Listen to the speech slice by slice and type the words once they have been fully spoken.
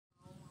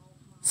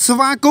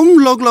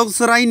Swakum log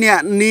serai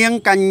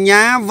niang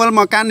kanya vel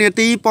makan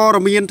neti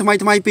poromian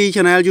thmai pi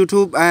channel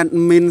YouTube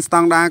admin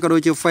standard ក៏ដូ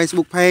ចជា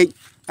Facebook page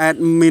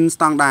admin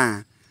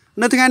standard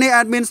នៅថ្ងៃនេះ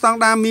admin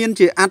standard មាន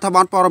ជាអត្ថប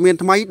ទព័ត៌មាន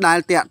ថ្មីដែល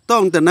តាក់ទ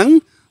ងទៅនឹង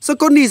ស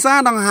កលនិសា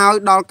ដង្ហើយ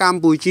ដល់ក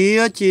ម្ពុជា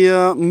ជា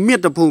មា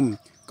តុភូមិ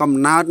កំ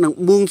ណើតនឹង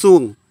បួងសួ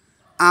ង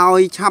ឲ្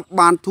យឆាប់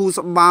បានធូរ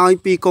ស្បើយ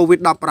ពី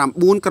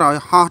COVID-19 ក្រោយ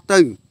ហោះទៅ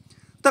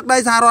ទឹកដី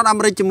សហរដ្ឋអា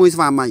មេរិកជាមួយ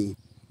ស្វា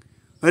មី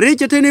រា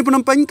ជធានីភ្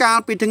នំពេញកាល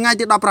ពីថ្ងៃ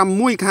ទី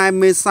 16 ខែ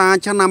មេសា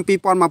ឆ្នាំ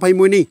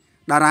 2021 នេះ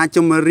តារាច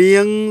ម្រៀ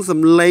ងស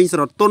ម្លេងស្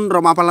រទន់រ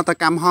បស់ផលិត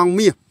កម្មហង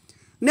មាស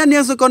អ្នកនា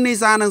ងសុគន្ធនី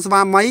សានិងស្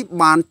វាមី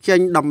បានចេញ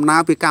ដំណើ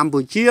រពីកម្ពុ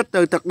ជា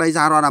ទៅទឹកដីស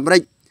ហរដ្ឋអាមេរិ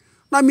ក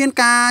ដោយមាន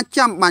ការ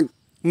ចាំបាច់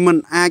មិន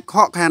អាចខ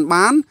កខាន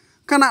បាន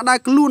ខណៈដែល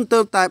ខ្លួនទើ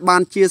បតែបា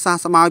នជាសះ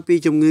ស្បើយពី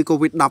ជំងឺ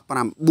COVID-19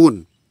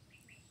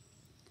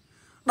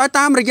 ដោយ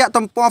តាមរយៈ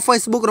ទំព័រ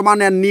Facebook របស់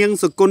អ្នកនាង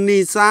សុគន្ធនី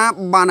សា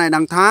បានឲ្យ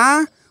ដឹងថា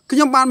ខ្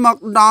ញុំបានមក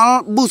ដល់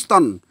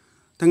Boston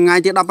ថ្ងៃ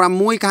ទី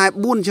 16 ខែ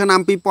 4 ឆ្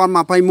នាំ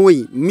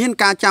 2021 មាន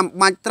ការចាំ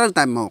បាច់ត្រូវ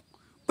តែមក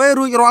ពេល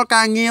រួចរាល់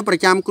ការងារប្រ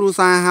ចាំគ្រួ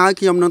សារហើយ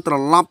ខ្ញុំនឹងត្រ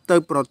ឡប់ទៅ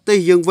ប្រទេស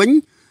យើងវិញ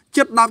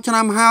ជិត 10 ឆ្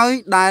នាំហើយ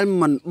ដែល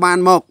មិនបាន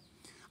មក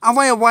អ្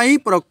វី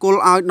ប្រគល់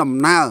ឲ្យដំ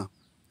ណើរ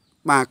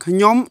បាទខ្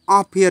ញុំអ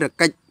ស់ភារ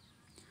កិច្ច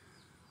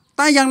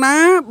តែយ៉ាងណា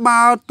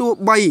បើទោះ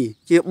បី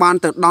ជាបាន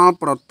ទៅដល់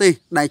ប្រទេស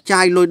ដែល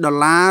ចាយលុយដុ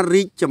ល្លារ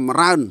រីកចម្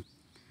រើន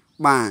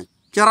បាទ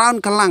ច្រើន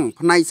ខ្លាំង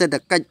ផ្នែកសេដ្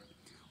ឋកិច្ច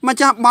ម្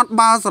ចាស់បាត់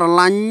បាស្រ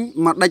ឡាញ់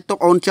មកដេចទុក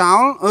អូនចោល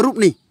រូប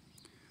នេះ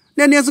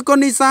អ្នកនាងសុគន្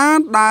ធនីសា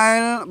ដែល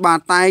បាទ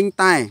តែង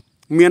តែ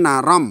មានអា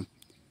រម្មណ៍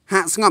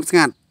ហាក់ស្ងប់ស្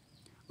ងាត់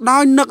ដោ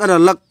យនឹករ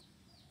លឹក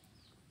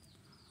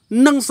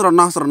និងស្រ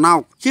ណោះស្រណោក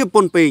ជាព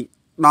ន់ពេក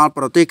ដល់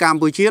ប្រទេសកម្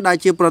ពុជាដែល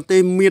ជាប្រទេស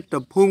មាតុ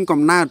ភូមិ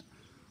កំណើត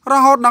រ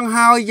ហូតដល់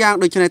ហើយយ៉ាង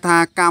ដូចនេះថា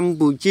កម្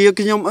ពុជា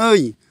ខ្ញុំអើយ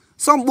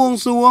សូមបួង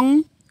សួង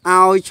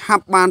ឲ្យឆា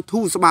ប់បានធូ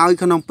រស្បើយ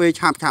ក្នុងពេល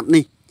ឆាប់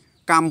នេះ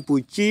កម្ពុ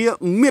ជា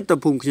មាតុ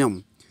ភូមិខ្ញុំ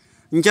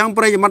អញ្ចឹង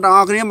ប្រិយមិត្តទាំងអ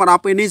ស់គ្នាមកដ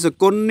ល់ពេលនេះសុ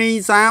គន្ធនី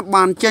សា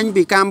បានចេញ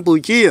ពីកម្ពុ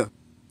ជា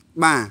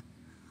បាទ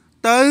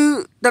ទៅ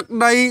ទឹក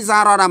ដីសហ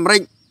រដ្ឋអាមេរិ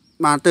ក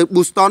បាទទៅ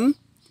Boston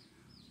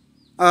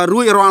រួ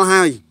ចរាល់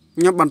ហើយ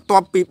ខ្ញុំបន្ទា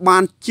ប់ពីបា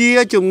នជា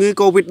ជំងឺ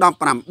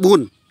COVID-19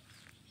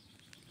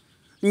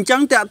 អញ្ចឹ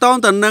ងតកតង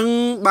ទៅនឹង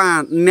បា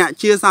ទអ្នក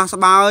ជាសះស្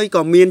បើយ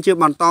ក៏មានជា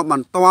បន្តប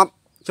ន្ទាប់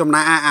ចំ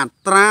ណែកឯអ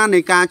ត្រានៃ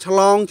ការឆ្ល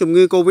ងជំ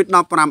ងឺ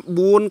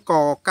COVID-19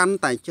 ក៏កាន់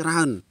តែច្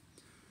រើន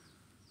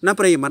ណា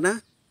ប្រិយមិត្ត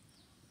ណា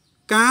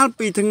កាល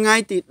ពីថ្ងៃ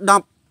ទី 17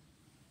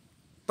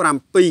 18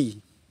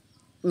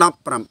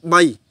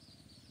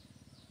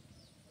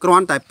គ្រា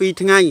ន់តែ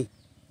 2 ថ្ងៃ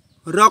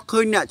រកឃើ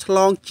ញអ្នកឆ្ល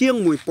ងជាង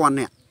 1000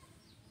 នាក់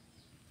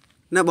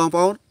ណាបងប្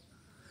អូន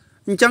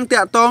អញ្ចឹងត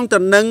កតងទៅ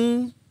នឹង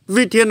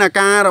វិធាន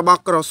ការរប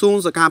ស់ក្រសួង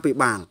សុខាភិ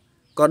បាល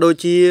ក៏ដូច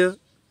ជា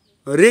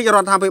រាជរ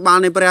ដ្ឋាភិបាល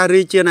នៃព្រះ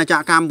រាជាណាចក្រ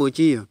កម្ពុ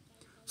ជា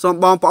សូម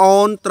បងប្អូ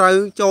នត្រូវ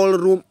ចូល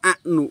រួមអ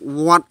នុ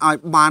វត្តឲ្យ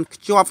បានខ្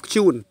ជាប់ខ្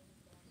ជួន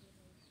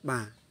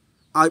បាទ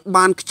ឲ្យ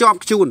បានខ្ជាប់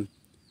ខ្ជួន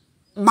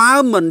បើ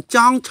មិនច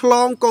ង់ឆ្ល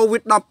ង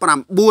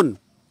COVID-19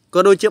 ក៏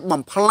ដូចជា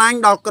បំផ្លាញ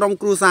ដល់ក្រុម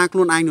គ្រួសារខ្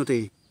លួនឯងនោះទេ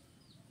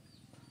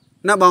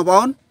ណាបងប្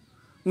អូន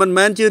មិន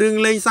មែនជារឿង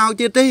លេងសើច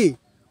ទៀតទេ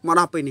មក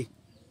ដល់ពេលនេះ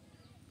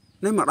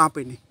មកដល់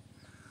ពេលនេះ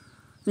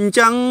អញ្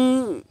ចឹង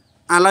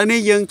ឥឡូវនេះ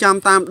យើងចាំ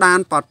តាមដាន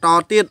បន្ត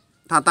ទៀត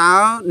ថាតើ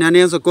អ្នក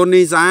នាងសុគន្ធ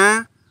នីសា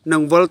នឹ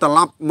ងវិលត្រឡ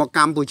ប់មកក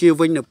ម្ពុជា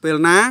វិញនៅពេល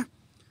ណា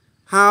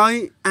ហើយ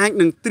អាច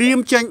នឹងត្រៀម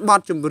ចេញបទ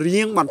ចម្រៀ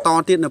ងបន្ត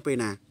ទៀតនៅពេល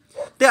ណា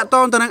តកត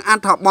ងទៅនឹងអ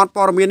ត្ថបទ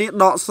ព័ត៌មាននេះ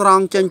ដកស្រ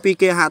ង់ចេញពី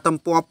គេហទំ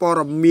ព័រព័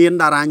ត៌មាន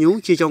តារាញូ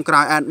ជាចុងក្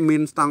រោយ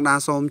admin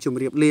standard សូមជ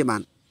ម្រាបលាបា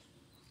ទ